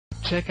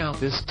Check out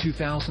this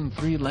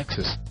 2003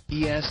 Lexus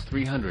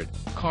ES300.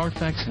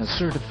 Carfax has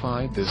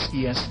certified this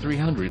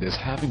ES300 as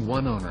having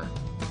one owner.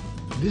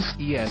 This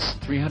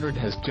ES300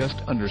 has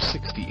just under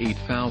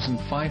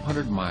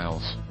 68,500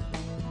 miles.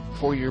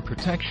 For your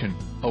protection,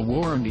 a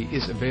warranty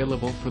is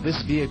available for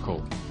this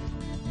vehicle.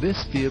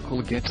 This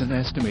vehicle gets an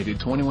estimated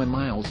 21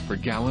 miles per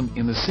gallon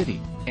in the city,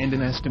 and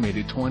an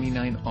estimated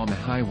 29 on the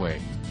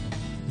highway.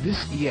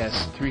 This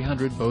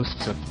ES300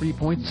 boasts a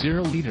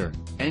 3.0-liter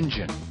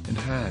engine, and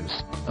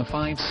has a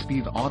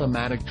 5-speed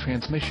automatic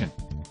transmission.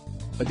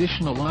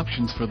 Additional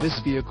options for this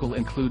vehicle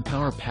include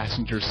power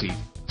passenger seat,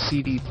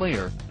 CD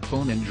player,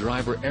 phone and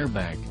driver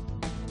airbag.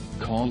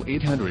 Call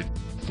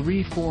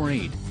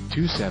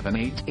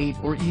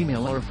 800-348-2788 or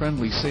email our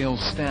friendly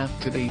sales staff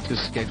today to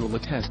schedule a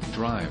test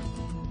drive.